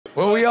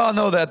Well, we all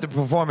know that the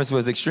performance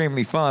was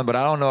extremely fun, but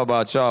I don't know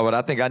about y'all, but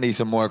I think I need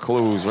some more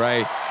clues,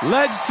 right?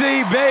 Let's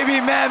see Baby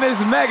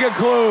Mammoth's mega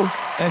clue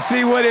and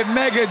see what it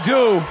mega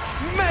do.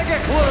 Mega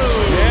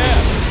clue! Yeah.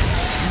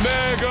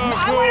 Mega clue!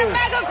 I want a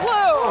mega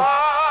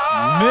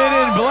clue!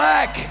 Men in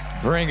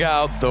Black, bring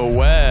out the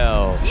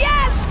well.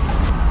 Yes!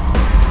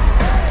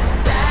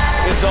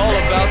 It's all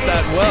about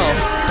that well.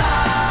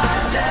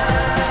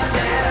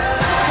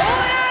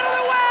 Pull it out of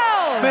the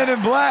well! Men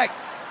in Black,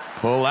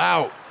 pull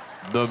out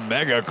the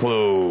mega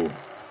clue.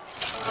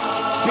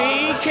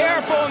 Be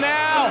careful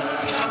now.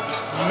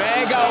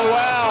 Mega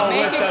well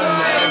Make with it the good.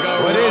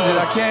 mega What well. is it?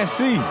 I can't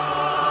see.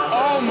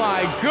 Oh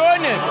my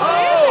goodness.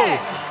 What is it?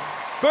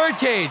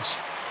 Birdcage.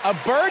 A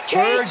bird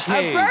cage?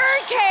 A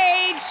bird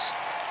cage!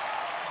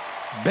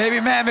 Baby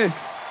Mammoth,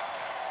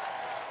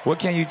 what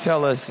can you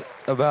tell us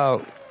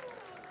about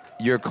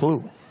your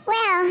clue?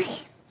 Well,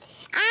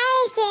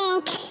 I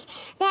think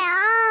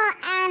that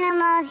all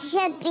animals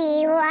should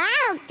be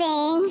wild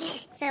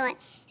things. So I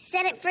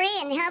set it free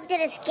and helped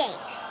it escape.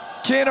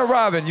 Ken or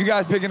Robin, you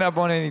guys picking up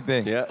on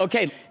anything? Yeah.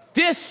 Okay,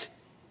 this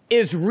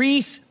is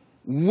Reese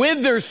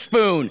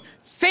Witherspoon.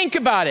 Think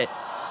about it.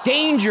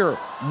 Danger,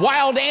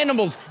 wild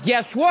animals.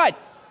 Guess what?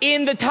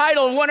 In the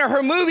title of one of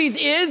her movies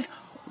is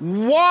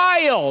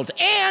Wild.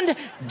 And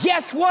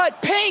guess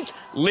what? Pink,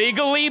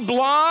 Legally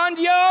Blonde,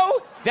 yo.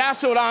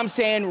 That's what I'm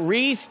saying.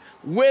 Reese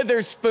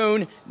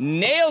Witherspoon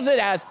nails it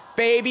as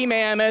Baby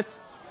Mammoth.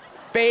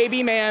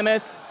 Baby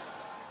Mammoth.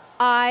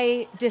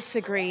 I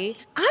disagree.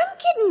 I'm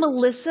getting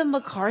Melissa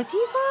McCarthy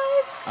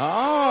vibes.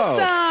 Oh.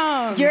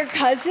 Awesome! Your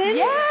cousin?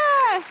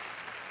 Yeah!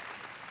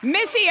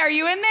 Missy, are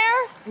you in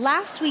there?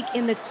 Last week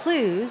in the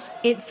clues,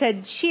 it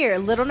said cheer.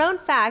 Little known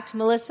fact,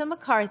 Melissa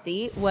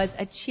McCarthy was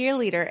a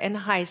cheerleader in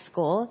high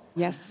school.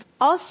 Yes.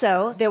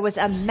 Also, there was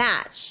a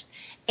match.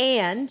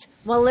 And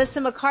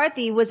Melissa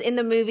McCarthy was in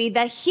the movie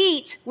The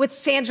Heat with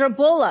Sandra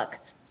Bullock.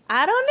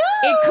 I don't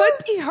know. It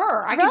could be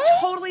her. I Right? could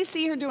totally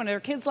see her doing it. Her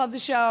kids love the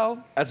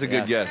show. That's a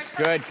good guess.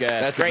 Good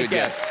guess. That's Great a good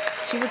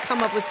guess. She would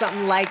come up with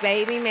something like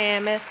Baby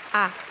Mammoth.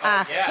 Baby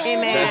That's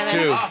Mammoth.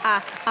 true.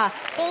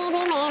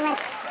 Baby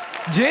Mammoth.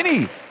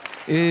 Jenny,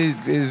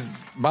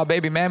 is my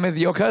Baby Mammoth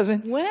your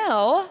cousin?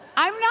 Well,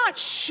 I'm not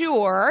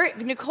sure.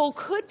 Nicole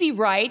could be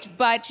right,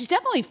 but she's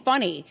definitely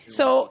funny.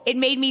 So it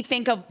made me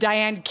think of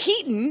Diane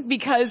Keaton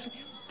because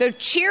the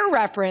cheer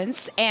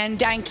reference, and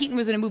Diane Keaton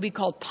was in a movie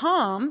called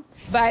Palm.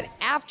 But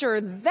after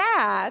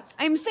that,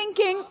 I'm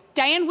thinking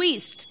Diane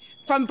Wiest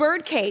from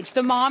Birdcage,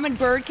 the mom in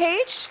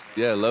Birdcage.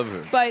 Yeah, I love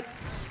her. But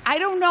I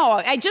don't know.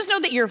 I just know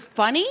that you're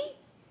funny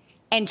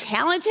and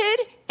talented,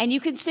 and you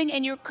can sing,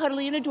 and you're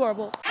cuddly and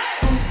adorable.